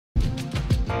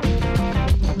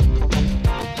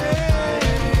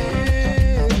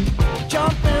Hey,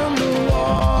 jump in the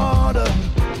water.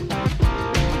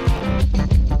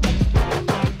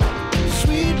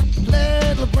 Sweet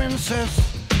little princess,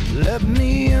 let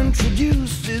me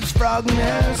introduce this frog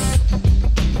nest.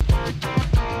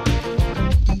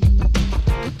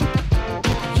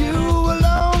 You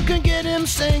alone can get him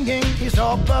singing. He's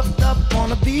all puffed up,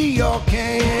 wanna be your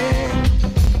king.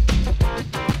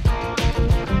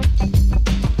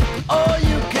 Oh,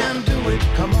 you can do it.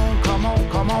 Come on, come on,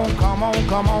 come on, come on,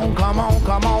 come on, come on,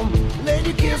 come on.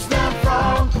 Lady, kiss that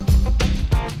frog.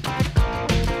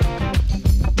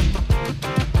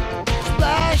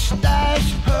 Splash,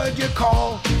 dash, heard your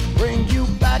call. Bring you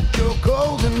back your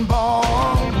golden ball.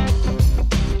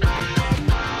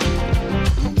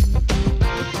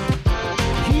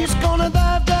 He's gonna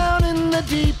dive down in the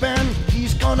deep end.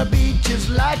 He's gonna be just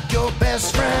like your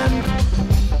best friend.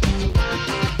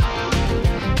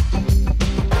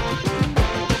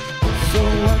 So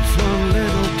what's one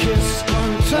little kiss,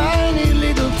 one tiny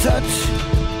little touch?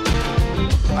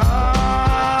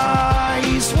 Ah,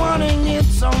 he's wanting it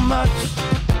so much.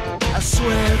 I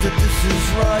swear that this is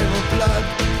royal blood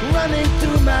running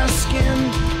through my skin.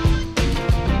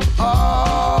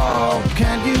 Oh,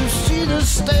 can't you see the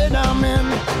state I'm in?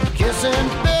 Kissing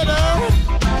better.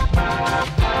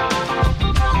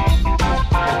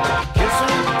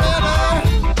 Kissing better.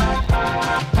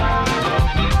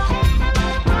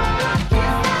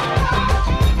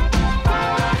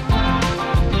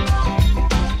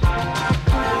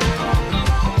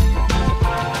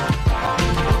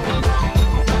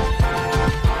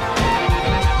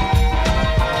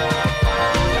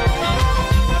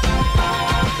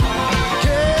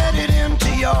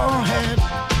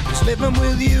 Living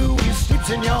with you, he sleeps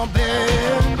in your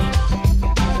bed.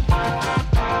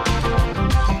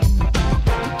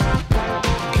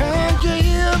 Can't you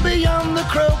hear beyond the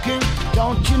croaking?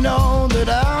 Don't you know that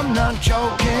I'm not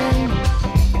joking?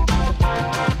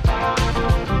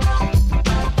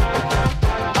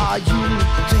 Ah, you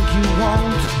think you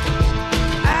won't?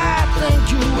 I think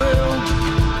you will.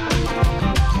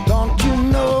 Don't you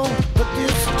know that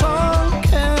this tongue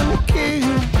can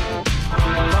kill?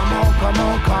 Come on, come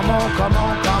on, come on, come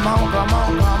on, come on, come on,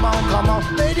 come on, come on.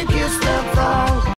 Lady, kiss that frog.